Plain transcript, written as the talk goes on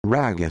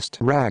Ragist.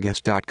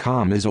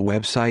 Ragist.com is a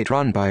website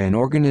run by an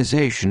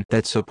organization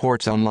that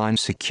supports online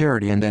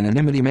security and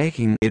anonymity,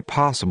 making it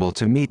possible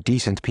to meet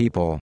decent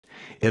people.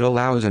 It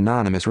allows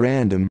anonymous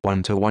random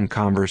one-to-one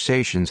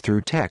conversations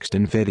through text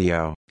and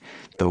video.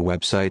 The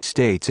website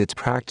states its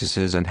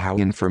practices and how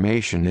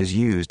information is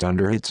used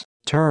under its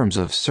terms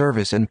of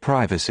service and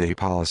privacy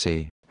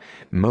policy.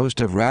 Most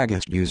of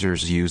Ragist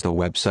users use the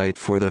website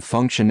for the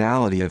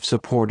functionality of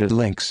supported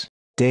links,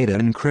 data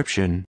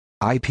encryption,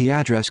 IP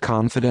address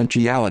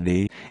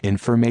confidentiality,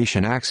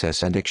 information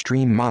access, and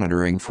extreme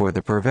monitoring for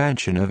the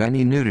prevention of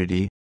any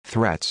nudity,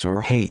 threats,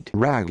 or hate.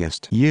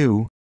 Ragist.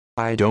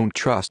 I don't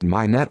trust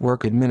my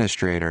network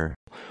administrator.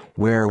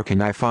 Where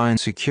can I find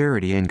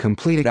security and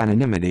complete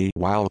anonymity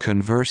while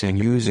conversing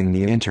using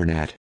the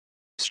internet?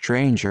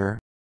 Stranger.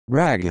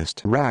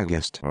 Ragist.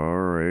 Ragist.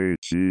 Ragist.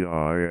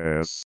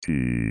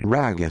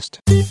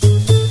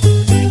 Ragist.